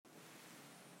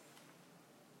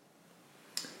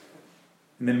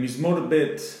En el Mizmor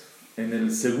Bet, en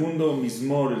el segundo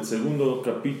Mizmor, el segundo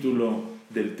capítulo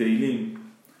del Tehilim,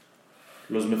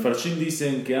 los Mefarshim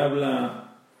dicen que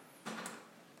habla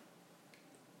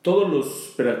todos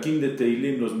los Perakim de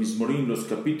Tehilim, los Mizmorim, los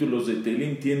capítulos de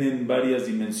Tehilim tienen varias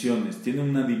dimensiones. Tienen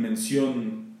una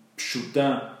dimensión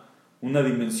pshutá, una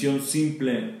dimensión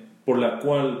simple por la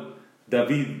cual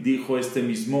David dijo este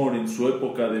Mizmor en su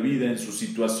época de vida, en su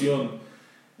situación,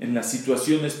 en la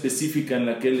situación específica en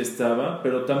la que él estaba,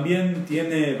 pero también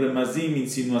tiene remazim,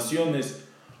 insinuaciones,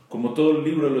 como todo el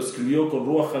libro lo escribió con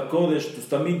Ruach HaKodesh, pues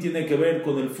también tiene que ver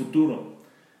con el futuro.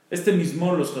 Este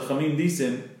Mizmor, los Jajamim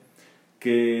dicen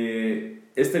que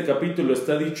este capítulo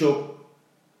está dicho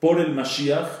por el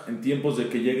Mashiach, en tiempos de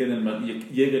que llegue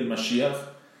el Mashiach,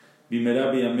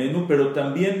 Bimera B'Yamenu, pero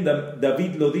también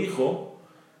David lo dijo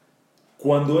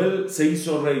cuando él se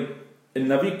hizo rey. El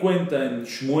Naví cuenta en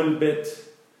Shmuel Bet,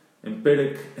 en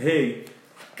Perek Hei,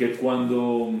 que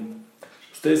cuando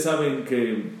ustedes saben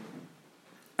que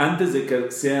antes de que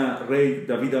sea rey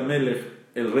David Amelech,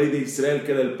 el rey de Israel,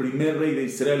 que era el primer rey de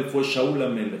Israel, fue Shaul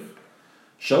Amelech.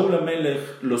 Shaul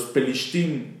Amelech, los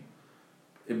Pelishtim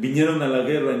vinieron a la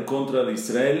guerra en contra de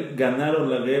Israel, ganaron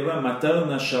la guerra,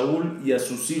 mataron a Shaul y a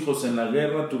sus hijos en la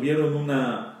guerra, tuvieron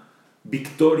una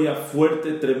victoria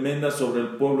fuerte, tremenda sobre el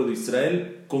pueblo de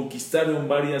Israel, conquistaron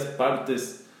varias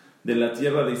partes de la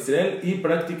tierra de Israel y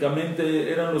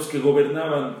prácticamente eran los que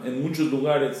gobernaban en muchos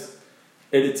lugares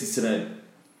Eretz Israel.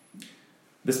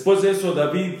 Después de eso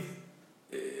David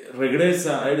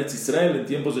regresa a Eretz Israel. En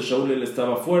tiempos de Shaul él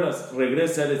estaba fuera,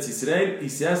 regresa a Eretz Israel y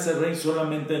se hace rey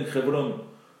solamente en Hebrón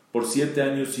por 7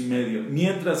 años y medio.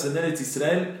 Mientras en Eretz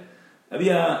Israel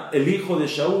había el hijo de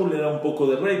Shaul, era un poco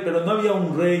de rey, pero no había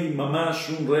un rey mamash,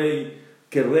 un rey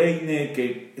que reine,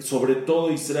 que sobre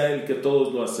todo Israel, que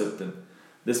todos lo acepten.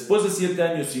 Después de 7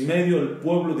 años y medio, el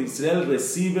pueblo de Israel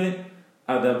recibe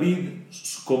a David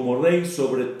como rey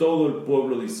sobre todo el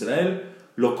pueblo de Israel.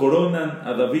 Lo coronan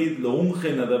a David, lo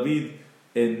ungen a David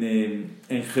en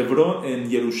Hebrón, en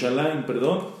Jerusalén,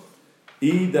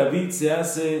 y David se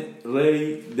hace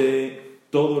rey de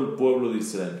todo el pueblo de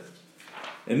Israel.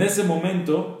 En ese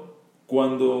momento,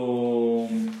 cuando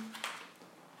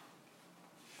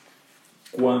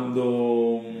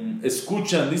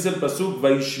escuchan, dice el pasuk,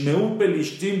 Vaishmeu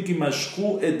pelishtim ki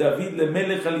mashchu et David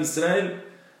lemelech al Israel,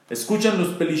 escuchan los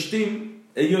pelishtim,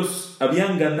 ellos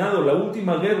habían ganado la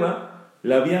última guerra,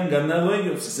 la habían ganado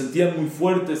ellos, se sentían muy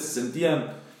fuertes, se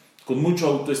sentían con mucha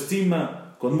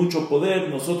autoestima, con mucho poder,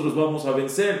 nosotros vamos a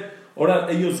vencer. Ahora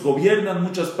ellos gobiernan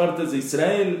muchas partes de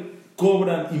Israel,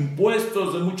 cobran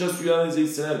impuestos de muchas ciudades de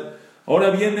Israel. Ahora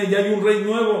viene y hay un rey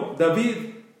nuevo, David.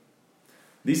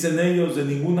 Dicen ellos, de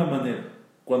ninguna manera.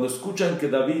 Cuando escuchan que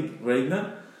David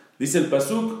reina, dice el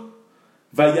pasuk,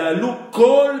 Vayalu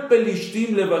kol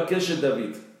pelishtim levakesh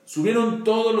David. Subieron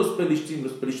todos los pelishtim.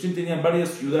 Los pelishtim tenían varias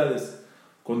ciudades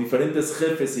con diferentes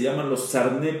jefes, se llaman los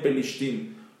sarné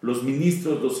pelishtim. Los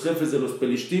ministros, los jefes de los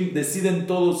pelishtim, deciden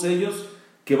todos ellos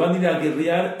que van a ir a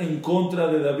guerrear en contra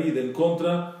de David, en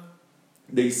contra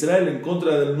de Israel, en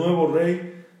contra del nuevo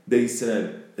rey de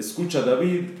Israel. Escucha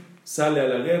David, sale a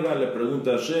la guerra, le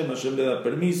pregunta a Hashem le da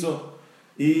permiso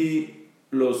y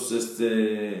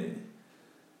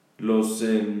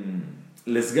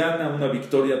les gana una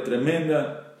victoria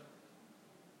tremenda.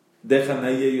 Dejan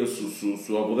ahí ellos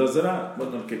su abodazara.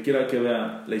 Bueno, el que quiera que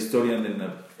vea la historia en el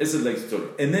Naví. Esa es la historia.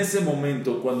 En ese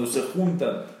momento, cuando se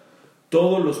juntan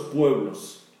todos los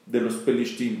pueblos de los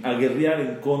Pelishtim a guerrear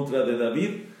en contra de David,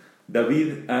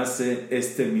 David hace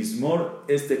este Mizmor,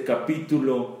 este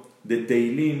capítulo de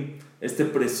Tehilim, este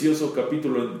precioso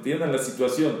capítulo. Entiendan la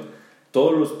situación.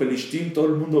 Todos los Pelishtim, todo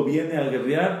el mundo viene a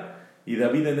guerrear y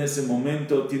David en ese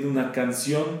momento tiene una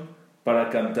canción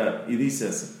para cantar y dice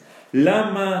así: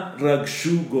 Lama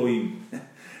Ragshu Goim.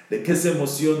 ¿De qué se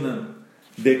emocionan?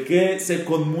 ¿De qué se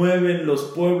conmueven los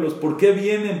pueblos? ¿Por qué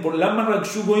vienen? Por Lama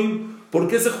Ragshu Goim. ¿Por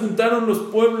qué se juntaron los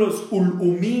pueblos?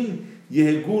 Ul-Umim y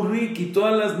Egurik y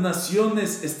todas las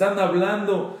naciones están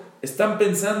hablando, están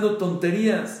pensando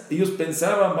tonterías. Ellos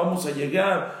pensaban, vamos a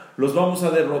llegar, los vamos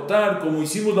a derrotar, como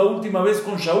hicimos la última vez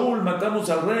con Shaul, matamos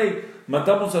al rey,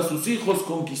 matamos a sus hijos,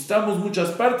 conquistamos muchas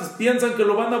partes. Piensan que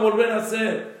lo van a volver a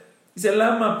hacer. Dice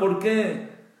Lama, ¿por qué?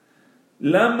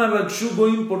 Lama Rakshu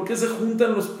Goim, ¿por qué se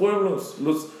juntan los pueblos?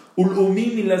 Los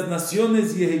Ul-Umim y las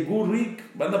naciones y Egurik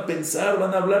van a pensar,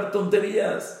 van a hablar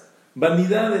tonterías,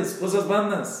 vanidades, cosas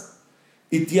vanas.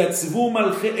 Y Tiatzvu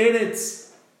Malche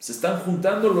Eretz, se están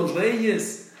juntando los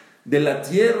reyes de la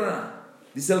tierra.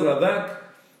 Dice el Radak,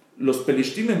 los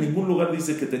Pelishtim en ningún lugar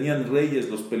dice que tenían reyes,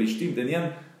 los Pelishtim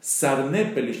tenían Sarné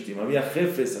Pelishtim, había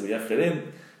jefes, había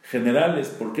generales.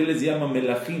 ¿Por qué les llama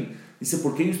Melachim? Dice,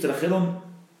 porque ellos trajeron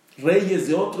reyes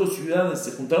de otras ciudades,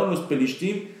 se juntaron los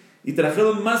Pelishtim y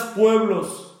trajeron más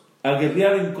pueblos a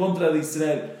guerrear en contra de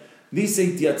Israel. Dice,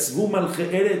 Itiatzvum al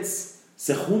Eretz,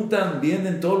 se juntan,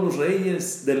 vienen todos los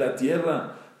reyes de la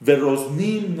tierra,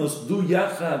 Verosnim nosdu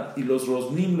yachad, y los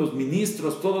Rosnim, los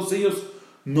ministros, todos ellos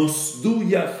nosdu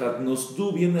yachad,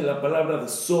 nosdu viene la palabra de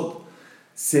Sod,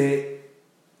 se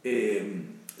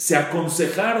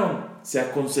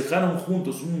aconsejaron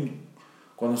juntos.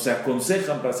 Cuando se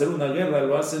aconsejan para hacer una guerra,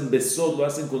 lo hacen besod, lo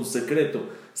hacen con secreto,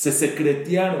 se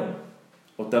secretearon.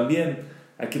 O también,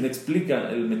 a quien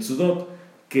explica el Metzudot,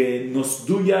 que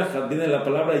nosdu yachad viene la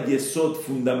palabra yesod,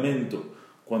 fundamento.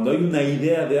 Cuando hay una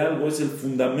idea de algo, es el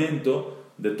fundamento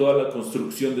de toda la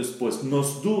construcción después.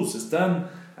 Nosdu, se están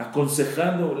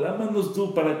aconsejando, lama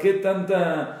nosdu, ¿para qué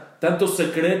tantos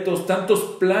secretos,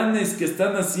 tantos planes que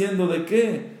están haciendo? ¿De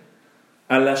qué?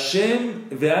 Al Hashem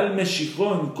ve'al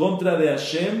Meshicho, en contra de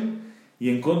Hashem y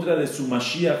en contra de su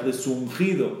Mashiach, de su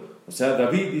ungido. O sea,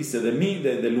 David dice, de mí,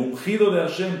 del ungido de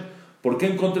Hashem. ¿Por qué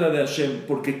en contra de Hashem?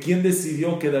 Porque ¿quién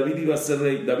decidió que David iba a ser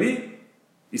rey? ¿David?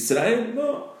 ¿Israel?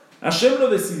 No. Hashem lo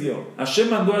decidió. Hashem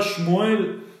mandó a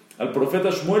Shmuel, al profeta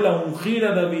Shmuel, a ungir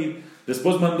a David.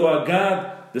 Después mandó a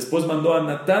Gad, después mandó a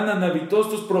Natán, a Naví. Todos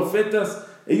estos profetas,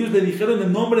 ellos le dijeron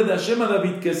en nombre de Hashem a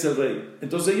David que es el rey.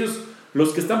 Entonces ellos,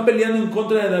 los que están peleando en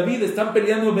contra de David, están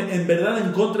peleando en verdad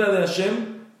en contra de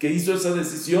Hashem, que hizo esa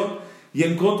decisión, y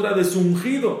en contra de su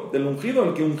ungido, del ungido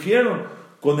al que ungieron,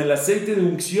 con el aceite de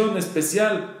unción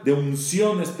especial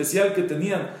que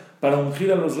tenían para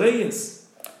ungir a los reyes.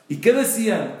 ¿Y qué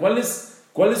decían? ¿Cuáles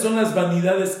son las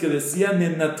vanidades que decían?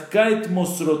 Nenatkaet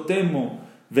mosrotemo,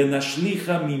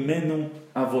 venashlija mimenu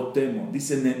avotemo.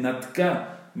 Dice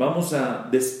Nenatka, vamos a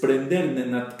desprender,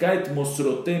 Nenatkaet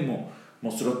mosrotemo,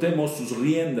 sus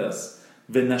riendas,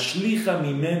 venashlija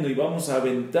mimenu, y vamos a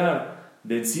aventar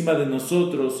de encima de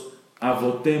nosotros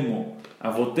avotemo.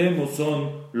 Avotemo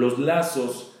son los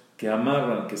lazos que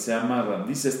se amarran.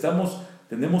 Dice,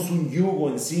 tenemos un yugo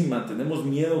encima, tenemos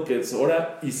miedo que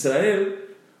ahora Israel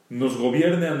nos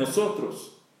gobierne a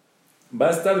nosotros. Va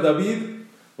a estar David,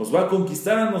 nos va a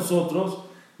conquistar a nosotros,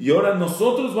 y ahora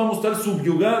nosotros vamos a estar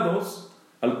subyugados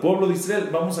al pueblo de Israel.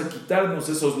 Vamos a quitarnos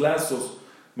esos lazos,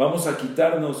 vamos a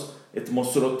quitarnos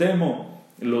etmosrotemo,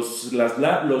 los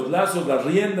lazos, las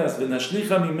riendas,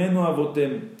 venashlicha mimenu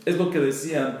avotem. Es lo que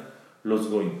decían los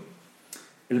goim.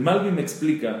 El Malvi me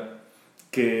explica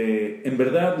que en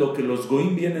verdad lo que los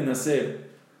goim vienen a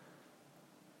hacer,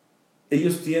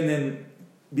 ellos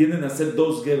vienen a hacer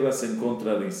dos guerras en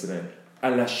contra de Israel.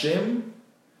 Al Hashem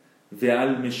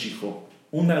ve'al Meshicho.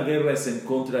 Una guerra es en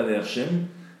contra de Hashem,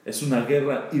 es una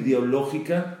guerra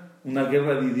ideológica, una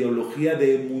guerra de ideología,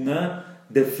 de emuná,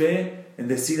 de fe, en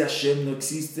decir Hashem no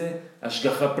existe,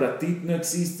 Ashgaha Pratit no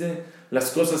existe,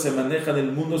 las cosas se manejan,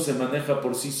 el mundo se maneja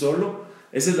por sí solo.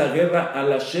 Esa es la guerra al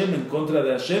Hashem, en contra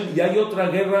de Hashem. Y hay otra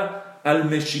guerra al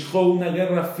Meshicho, una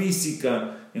guerra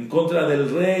física, en contra del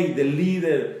rey, del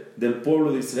líder del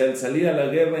pueblo de Israel. Salir a la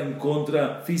guerra en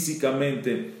contra,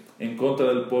 físicamente, en contra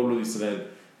del pueblo de Israel.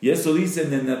 Y eso dice,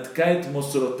 Nenatkaet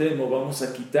mosrotemo, vamos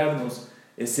a quitarnos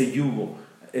ese yugo,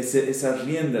 esas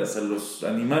riendas a los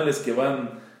animales que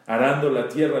van arando la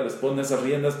tierra, les ponen esas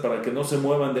riendas para que no se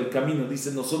muevan del camino.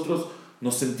 Dice, nosotros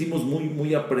nos sentimos muy,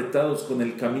 muy apretados con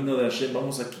el camino de Hashem,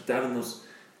 vamos a quitarnos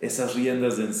esas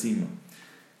riendas de encima.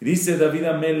 Y dice David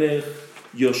Amelech,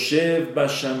 Yoshev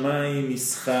Bashamayim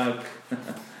Ishak,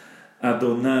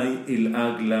 Adonai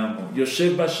il'ag lamo.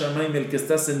 Yoshev Bashamayim, el que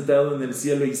está sentado en el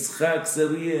cielo, Ishak se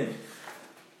ríe.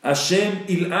 Hashem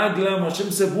il'ag lamo,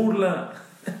 Hashem se burla.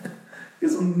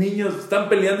 Esos niños están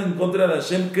peleando en contra de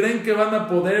Hashem, creen que van a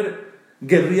poder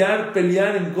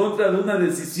pelear en contra de una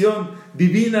decisión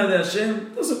divina de Hashem.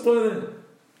 No se puede.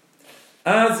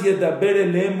 Az yedaber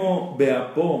elemo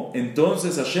beapo.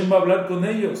 Entonces Hashem va a hablar con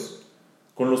ellos,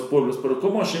 con los pueblos. Pero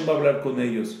 ¿cómo Hashem va a hablar con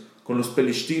ellos? Con los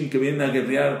pelishtim que vienen a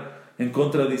guerrear en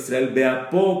contra de Israel.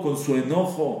 Beapo, con su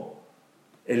enojo.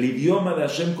 El idioma de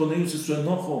Hashem con ellos es su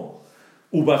enojo.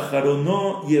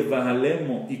 Ubajaronó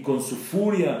yevahalemo, y con su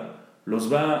furia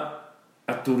los va a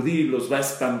aturdir, los va a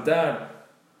espantar.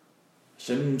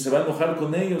 Hashem se va a enojar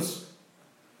con ellos.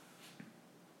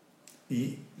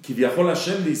 Y que viajó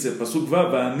Hashem, dice Pasuk va,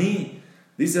 Vani,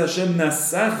 dice Hashem,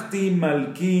 Nasachti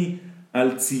Malki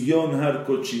al Tzion Har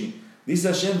Kochi. Dice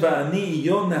Hashem, Vani, y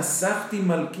yo Nasachti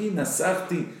Malki,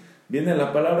 Nasachti, viene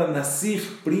la palabra Nasich,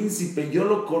 príncipe, yo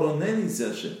lo coroné, dice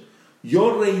Hashem.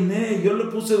 Yo reiné, yo lo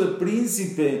puse de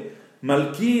príncipe.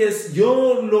 Malki es,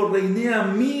 yo lo reiné a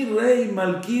mi rey.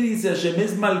 Malki, dice Hashem,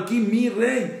 es Malki, mi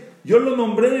rey. Yo lo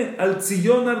nombré al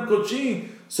Tzion Har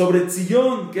Kochi, sobre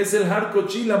Tzion, que es el Har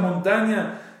Kochi, la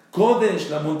montaña Kodesh,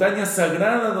 la montaña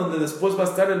sagrada donde después va a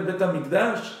estar el Bet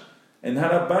HaMikdash, en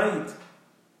Har HaBayit.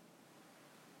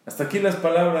 Hasta aquí las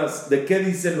palabras de qué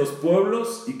dicen los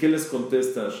pueblos y qué les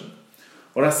contesta Hashem.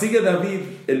 Ahora sigue David,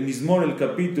 el Mizmor, el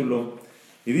capítulo,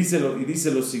 y dice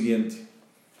lo siguiente.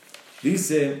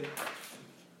 Dice,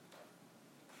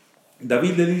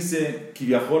 David le dice,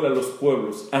 Kiviahol, a los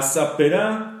pueblos,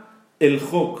 Asaperá el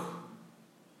Jok.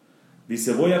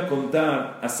 Dice, voy a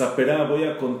contar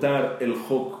el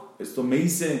Jok. Esto me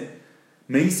hice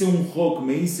un Jok,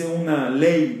 me hice una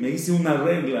ley, me hice una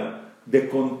regla de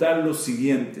contar lo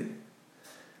siguiente.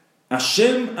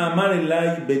 Hashem amar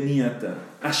elai beniata.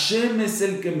 Hashem es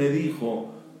el que me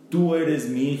dijo, tú eres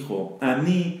mi hijo.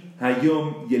 Ani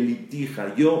hayom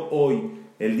yelitija. Yo hoy,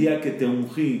 el día que te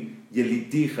ungí,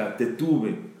 yelitija, te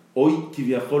tuve. Hoy,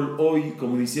 kiviahol, hoy,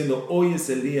 como diciendo, hoy es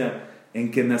el día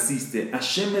en que naciste.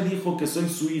 Hashem me dijo que soy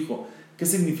su hijo. ¿Qué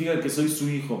significa que soy su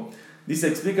hijo? Dice,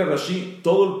 explica Rashi,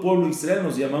 todo el pueblo de Israel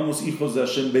nos llamamos hijos de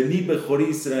Hashem. Beni bechori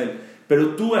Israel.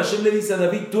 Pero tú, Hashem le dice a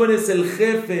David, tú eres el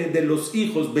jefe de los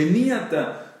hijos.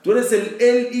 Beniata, tú eres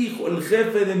el hijo, el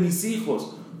jefe de mis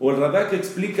hijos. O el Radak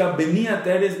explica,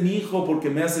 Beniata, eres mi hijo porque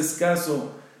me haces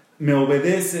caso, me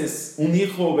obedeces. Un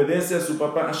hijo obedece a su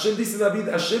papá. Hashem dice David,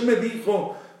 Hashem me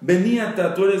dijo,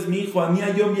 Beniata, tú eres mi hijo, Ani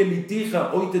Hayom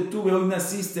Yelitija, hoy te tuve, hoy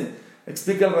naciste.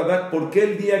 Explica el Radak, ¿por qué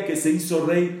el día que se hizo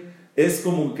rey es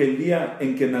como que el día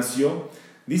en que nació?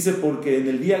 Dice, porque en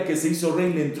el día que se hizo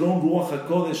rey le entró un Ruach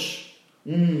HaKodesh,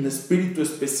 un espíritu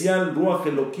especial, Ruach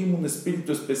Elohim, un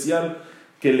espíritu especial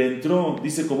que le entró,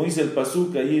 dice, como dice el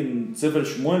Pasuk ahí en Sefer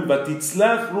Shmuel,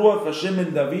 Batitzlach Ruach Hashem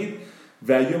en David,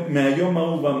 Me'ayom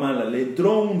Ha'u Bamala. Le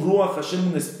entró un Ruach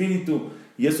Hashem, un espíritu,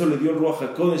 y eso le dio el Ruach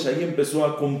HaKodesh. Ahí empezó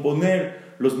a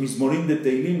componer los Mizmorim de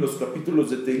Tehilim, los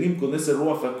capítulos de Tehilim, con ese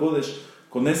Ruach HaKodesh,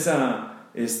 con ese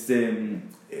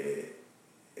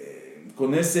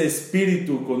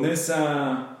espíritu, con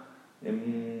esa...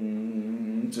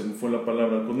 se me fue la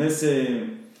palabra, con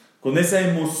esa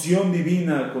emoción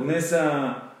divina, con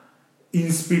esa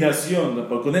inspiración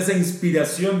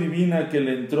divina que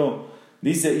le entró.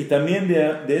 Dice, y también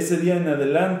de ese día en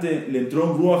adelante le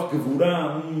entró un Ruach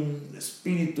Gevurah, un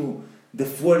espíritu de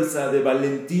fuerza, de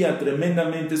valentía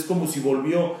tremendamente. Es como si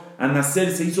volvió a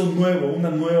nacer, se hizo nuevo, una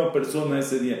nueva persona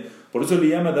ese día. Por eso le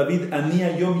llama David Ani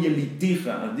Hayom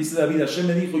Yelitija. Dice David, Hashem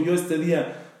me dijo, yo este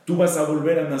día, tú vas a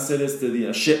volver a nacer este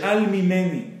día. She'al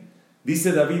mimeni.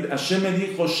 Dice David, Hashem me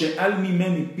dijo, She'al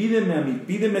mimeni, pídeme a mí,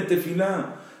 pídeme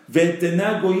tefilá.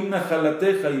 Ve'tena goim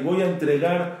nachalateja, y voy a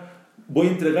entregar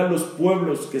los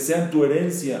pueblos que sean tu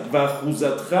herencia.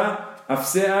 Va'juzatja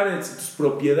afse aretz, tus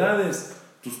propiedades,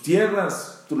 tus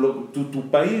tierras,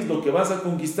 tu país, lo que vas a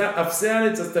conquistar, afse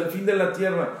aretz, hasta el fin de la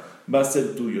tierra, va a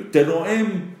ser tuyo.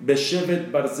 Teroem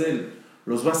beshevet barzel,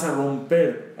 los vas a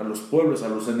romper a los pueblos, a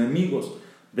los enemigos.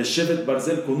 Beshevet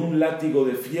barzel, con un látigo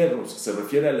de fierros, que se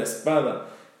refiere a la espada.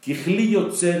 Kihli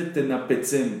yotzer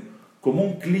tenapetzem, como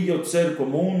un kli yotzer,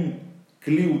 como un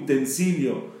kli,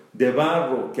 utensilio de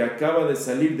barro que acaba de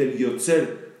salir del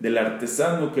yotzer, del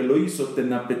artesano que lo hizo,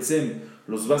 tenapetzem,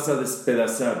 los vas a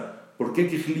despedazar. ¿Por qué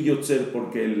kihli yotzer?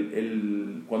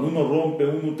 Porque cuando uno rompe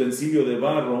un utensilio de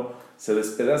barro, se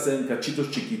despedaza en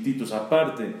cachitos chiquititos.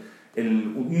 Aparte,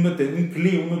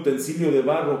 un utensilio de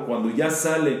barro, cuando ya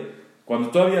sale, cuando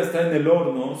todavía está en el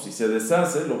horno, si se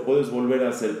deshace, lo puedes volver a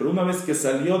hacer. Pero una vez que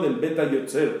salió del Beta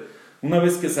Yotzer, una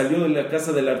vez que salió de la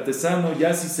casa del artesano,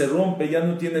 ya si se rompe, ya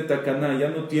no tiene tacaná, ya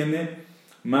no tiene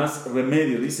más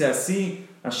remedio. Dice, así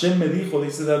Hashem me dijo,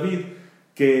 dice David,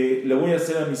 que le voy a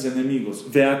hacer a mis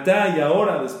enemigos. Veatá, y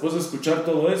ahora, después de escuchar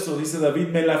todo eso, dice David,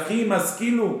 Melahim,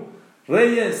 Askilu,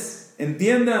 reyes,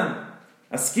 entiendan,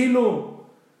 Askilu,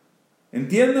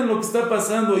 entiendan lo que está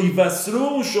pasando. Y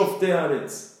Basru Shofte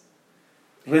Aretz,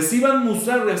 reciban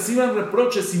musar, reciban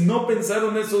reproches. Si no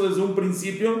pensaron eso desde un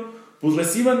principio, pues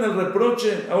reciban el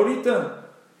reproche ahorita.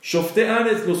 Shofte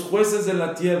Aretz, los jueces de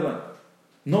la tierra,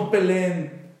 no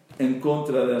peleen en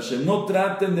contra de Hashem, no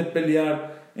traten de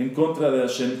pelear en contra de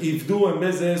Hashem. Ifdu, en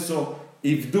vez de eso,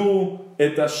 Ifdu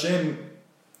et Hashem,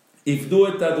 Ifdu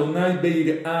et Adonai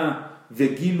beir'a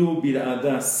vegilu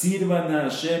bir'ada, sirvan a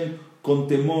Hashem con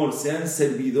temor, sean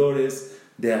servidores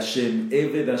de Hashem.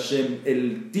 Eved Hashem,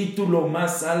 el título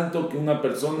más alto que una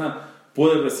persona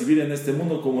puede recibir en este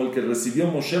mundo, como el que recibió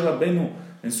Moshe Rabbenu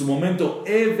en su momento.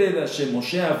 Eved Hashem,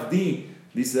 Moshe Avdi,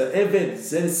 dice Eved,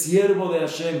 ser siervo de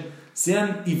Hashem.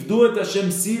 Sean Ifdu et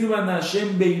Hashem, sirvan a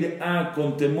Hashem beir'a,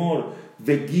 con temor,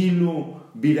 vegilu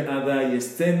bir'ada, y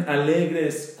estén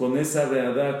alegres con esa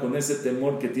re'ada, con ese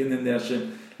temor que tienen de Hashem.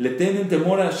 Le tienen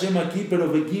temor a Hashem aquí,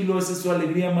 pero vegilu, esa es su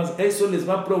alegría más. Eso les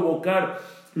va a provocar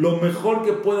lo mejor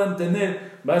que puedan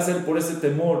tener va a ser por ese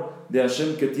temor de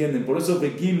Hashem que tienen. Por eso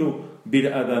Begilu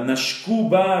Birada, Nashku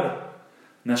Bar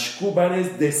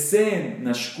es deseen,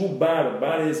 Nashku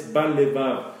Bar es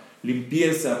Balevav,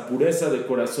 limpieza, pureza de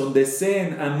corazón,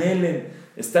 deseen, anhelen,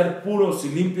 estar puros y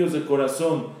limpios de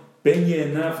corazón. Peñe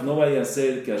Enaf, no vaya a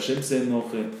ser que Hashem se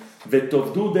enoje.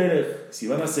 Vetovdu Derech, si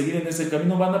van a seguir en ese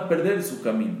camino van a perder su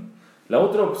camino. La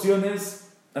otra opción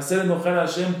es hacer enojar a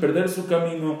Hashem, perder su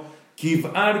camino.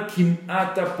 Kiv'ar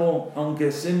kim'atapo,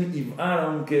 aunque Hashem iv'ar,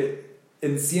 aunque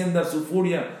encienda su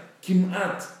furia,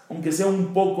 kim'at, aunque sea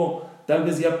un poco, tal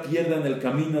vez ya pierdan el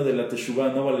camino de la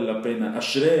teshuvah, no vale la pena.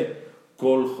 Ashre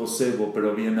kol josebo,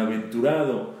 pero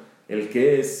bienaventurado el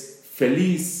que es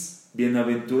feliz,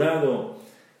 bienaventurado,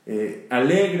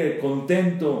 alegre,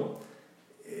 contento.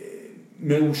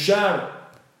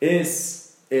 Meushar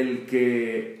es el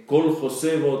que, kol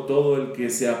josebo, todo el que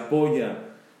se apoya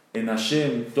en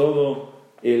Hashem, todo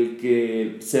el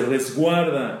que se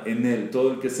resguarda en él,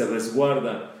 todo el que se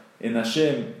resguarda en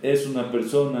Hashem es una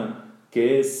persona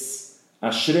que es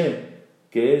ashre,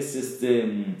 que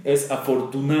es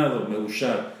afortunado,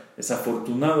 meushar, es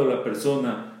afortunado la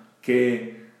persona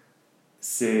que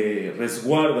se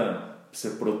resguarda, se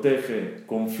protege,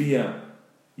 confía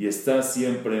y está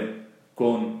siempre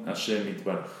con Hashem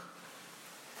Yitbaraj.